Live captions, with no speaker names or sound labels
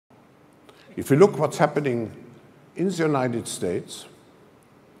If you look what's happening in the United States,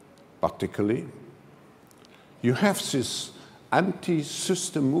 particularly, you have this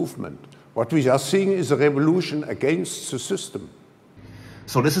anti-system movement. What we are seeing is a revolution against the system.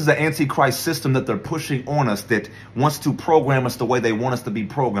 So this is the Antichrist system that they're pushing on us that wants to program us the way they want us to be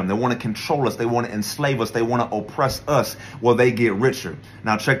programmed. They want to control us. They want to enslave us. They want to oppress us while they get richer.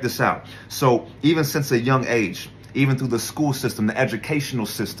 Now, check this out. So even since a young age, even through the school system, the educational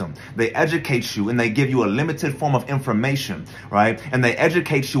system, they educate you and they give you a limited form of information, right? And they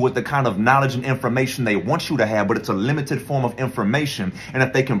educate you with the kind of knowledge and information they want you to have, but it's a limited form of information. And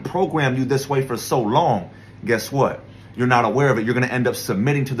if they can program you this way for so long, guess what? You're not aware of it. You're going to end up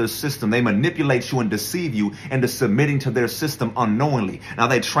submitting to their system. They manipulate you and deceive you into submitting to their system unknowingly. Now,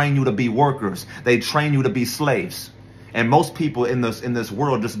 they train you to be workers. They train you to be slaves. And most people in this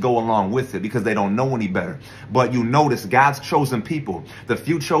world just go along with it because they don't know any better. But you notice God's chosen people, the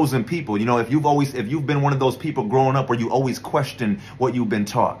few chosen people, you know, if you've been one of those people growing up where you always question what you've been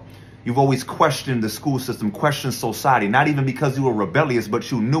taught. You've always questioned the school system, questioned society, not even because you were rebellious, but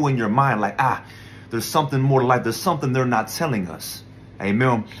you knew in your mind like, there's something more to life. There's something they're not telling us.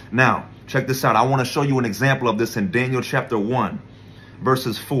 Amen. Now, check this out. I want to show you an example of this in Daniel chapter 1,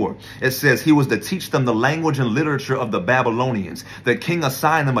 verses 4. It says, he was to teach them the language and literature of the Babylonians. The king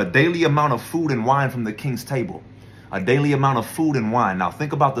assigned them a daily amount of food and wine from the king's table. A daily amount of food and wine. Now,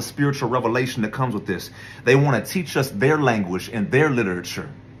 think about the spiritual revelation that comes with this. They want to teach us their language and their literature.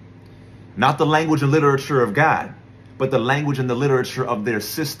 Not the language and literature of God, but the language and the literature of their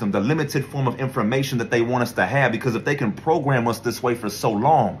system, the limited form of information that they want us to have. Because if they can program us this way for so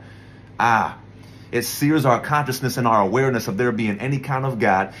long, it sears our consciousness and our awareness of there being any kind of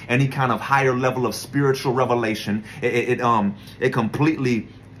God, any kind of higher level of spiritual revelation. It completely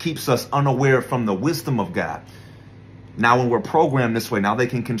keeps us unaware from the wisdom of God. Now, when we're programmed this way, now they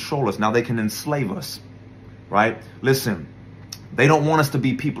can control us. Now they can enslave us, right? Listen, they don't want us to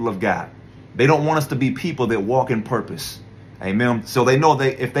be people of God. They don't want us to be people that walk in purpose. Amen. So they know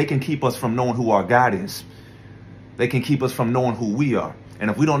that if they can keep us from knowing who our God is, they can keep us from knowing who we are.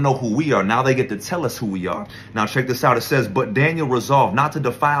 And if we don't know who we are, now they get to tell us who we are. Now, check this out. It says, but Daniel resolved not to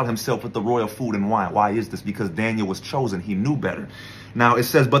defile himself with the royal food and wine. Why is this? Because Daniel was chosen. He knew better. Now, it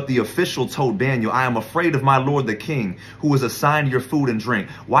says, but the official told Daniel, I am afraid of my lord the king, who is assigned your food and drink.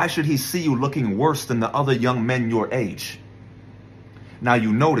 Why should he see you looking worse than the other young men your age? Now,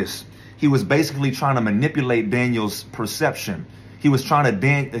 you notice he was basically trying to manipulate Daniel's perception. He was trying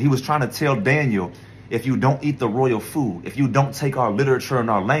to tell Daniel, if you don't eat the royal food, if you don't take our literature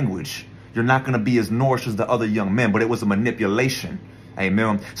and our language, you're not going to be as nourished as the other young men. But it was a manipulation.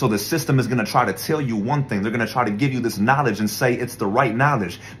 Amen. So the system is going to try to tell you one thing. They're going to try to give you this knowledge and say it's the right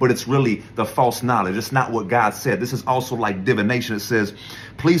knowledge, but it's really the false knowledge. It's not what God said. This is also like divination. It says,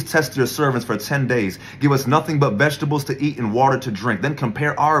 please test your servants for 10 days. Give us nothing but vegetables to eat and water to drink. Then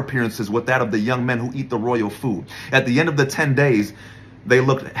compare our appearances with that of the young men who eat the royal food. At the end of the 10 days, they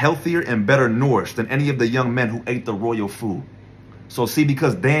looked healthier and better nourished than any of the young men who ate the royal food. So see,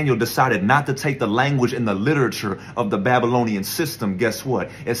 because Daniel decided not to take the language and the literature of the Babylonian system, guess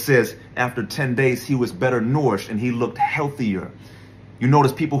what? It says after 10 days, he was better nourished and he looked healthier. You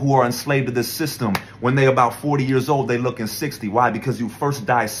notice people who are enslaved to this system, when they're about 40 years old, they look in 60. Why? Because you first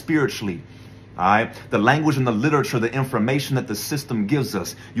die spiritually. All right. The language and the literature, the information that the system gives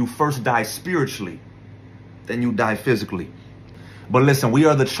us, you first die spiritually, then you die physically. But listen, we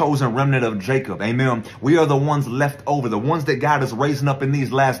are the chosen remnant of Jacob. Amen. We are the ones left over, the ones that God is raising up in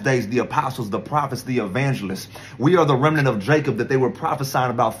these last days, the apostles, the prophets, the evangelists. We are the remnant of Jacob that they were prophesying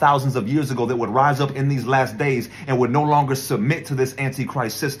about thousands of years ago that would rise up in these last days and would no longer submit to this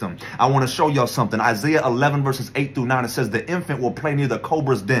Antichrist system. I want to show y'all something. Isaiah 11 verses 8 through 9, it says the infant will play near the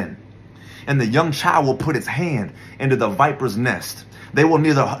cobra's den and the young child will put its hand into the viper's nest. They will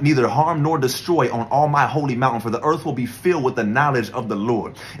neither harm nor destroy on all my holy mountain, for the earth will be filled with the knowledge of the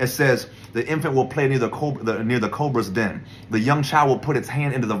Lord. It says the infant will play near the cobra's den. The young child will put its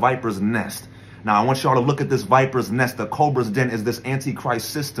hand into the viper's nest. Now, I want y'all to look at this viper's nest. The cobra's den is this Antichrist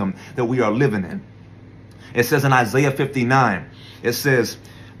system that we are living in. It says in Isaiah 59, it says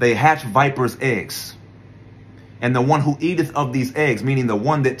they hatch viper's eggs. And the one who eateth of these eggs, meaning the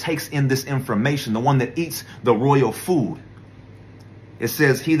one that takes in this information, the one that eats the royal food, it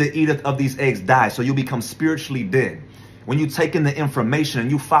says, he that eateth of these eggs dies. So you become spiritually dead. When you take in the information and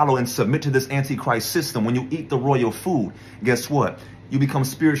you follow and submit to this Antichrist system, when you eat the royal food, guess what? You become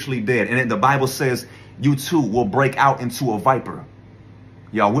spiritually dead. And the Bible says you too will break out into a viper.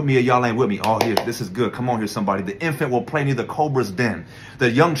 Y'all with me or y'all ain't with me? Oh, here, this is good. Come on here, somebody. The infant will play near the cobra's den. The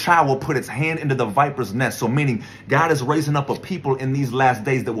young child will put its hand into the viper's nest. So meaning God is raising up a people in these last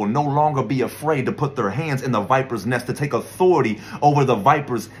days that will no longer be afraid to put their hands in the viper's nest, to take authority over the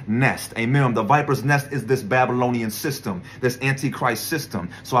viper's nest. Amen. The viper's nest is this Babylonian system, this Antichrist system.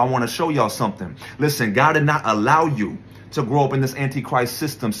 So I want to show y'all something. Listen, God did not allow you to grow up in this Antichrist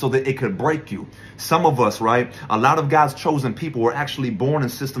system so that it could break you. Some of us, right? A lot of God's chosen people were actually born in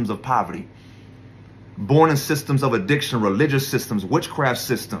systems of poverty, born in systems of addiction, religious systems, witchcraft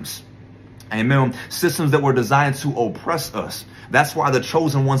systems. Amen. Systems that were designed to oppress us. That's why the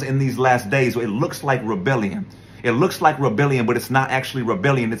chosen ones in these last days, it looks like rebellion. It looks like rebellion, but it's not actually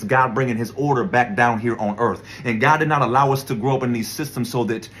rebellion. It's God bringing his order back down here on earth. And God did not allow us to grow up in these systems so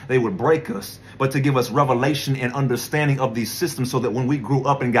that they would break us, but to give us revelation and understanding of these systems so that when we grew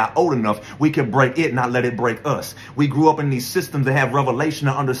up and got old enough, we could break it, not let it break us. We grew up in these systems that have revelation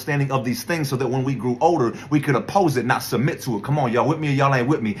and understanding of these things so that when we grew older, we could oppose it, not submit to it. Come on, y'all with me or y'all ain't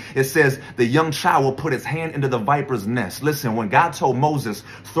with me? It says the young child will put his hand into the viper's nest. Listen, when God told Moses,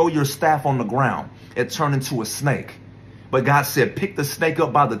 throw your staff on the ground, it turned into a snake. But God said, pick the snake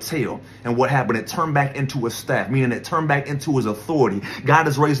up by the tail. And what happened? It turned back into a staff, meaning it turned back into his authority. God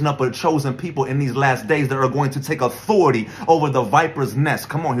is raising up a chosen people in these last days that are going to take authority over the viper's nest.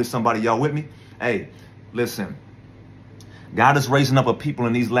 Come on here, somebody. Y'all with me? Hey, listen. God is raising up a people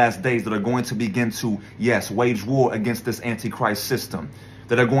in these last days that are going to begin to, yes, wage war against this Antichrist system,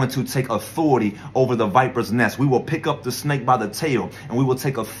 that are going to take authority over the viper's nest. We will pick up the snake by the tail and we will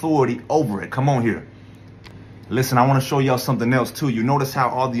take authority over it. Come on here. Listen, I want to show y'all something else too. You notice how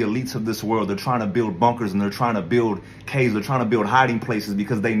all the elites of this world, they're trying to build bunkers and they're trying to build caves. They're trying to build hiding places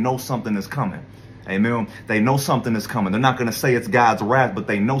because they know something is coming. Amen. They know something is coming. They're not going to say it's God's wrath, but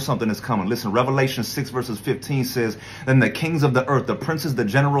they know something is coming. Listen, Revelation 6 verses 15 says, then the kings of the earth, the princes, the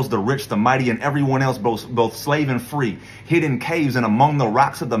generals, the rich, the mighty, and everyone else, both slave and free, hid in caves and among the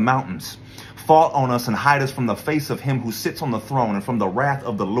rocks of the mountains, fall on us and hide us from the face of him who sits on the throne and from the wrath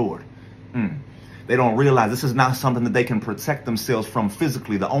of the Lord. They don't realize this is not something that they can protect themselves from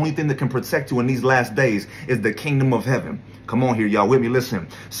physically. The only thing that can protect you in these last days is the kingdom of heaven. Come on here, y'all with me. Listen.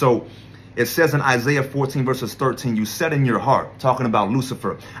 So it says in Isaiah 14 verses 13, you said in your heart, talking about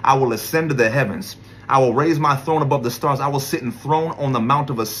Lucifer, I will ascend to the heavens. I will raise my throne above the stars. I will sit enthroned on the mount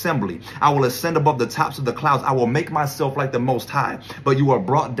of assembly. I will ascend above the tops of the clouds. I will make myself like the Most High. But you are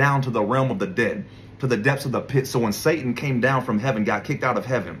brought down to the realm of the dead, to the depths of the pit. So when Satan came down from heaven, got kicked out of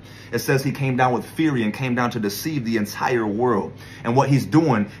heaven, it says he came down with fury and came down to deceive the entire world. And what he's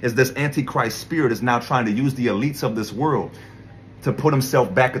doing is this Antichrist spirit is now trying to use the elites of this world to put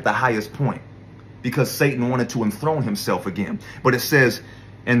himself back at the highest point because Satan wanted to enthrone himself again. But it says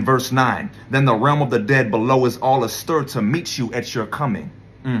in verse 9, then the realm of the dead below is all astir to meet you at your coming.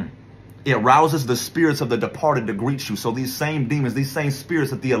 It rouses the spirits of the departed to greet you. So these same demons, these same spirits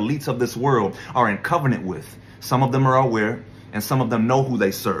that the elites of this world are in covenant with, some of them are aware and some of them know who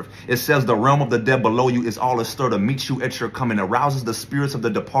they serve. It says the realm of the dead below you is all astir to meet you at your coming. It rouses the spirits of the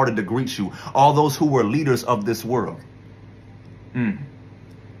departed to greet you. All those who were leaders of this world.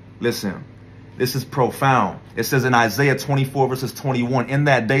 Listen, this is profound. It says in Isaiah 24 verses 21, in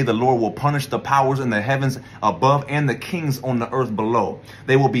that day the Lord will punish the powers in the heavens above and the kings on the earth below.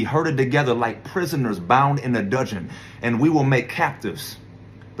 They will be herded together like prisoners bound in a dungeon, and we will make captives.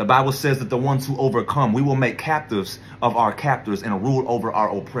 The Bible says that the ones who overcome, we will make captives of our captors and rule over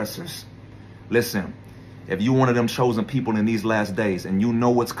our oppressors. Listen, if you one of them chosen people in these last days and you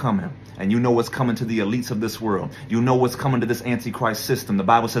know what's coming, and you know what's coming to the elites of this world, you know what's coming to this Antichrist system, the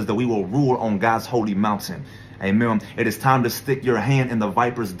Bible says that we will rule on God's holy mountain. Amen. It is time to stick your hand in the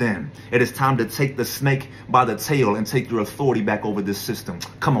viper's den. It is time to take the snake by the tail and take your authority back over this system.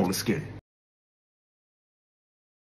 Come on, let's get it.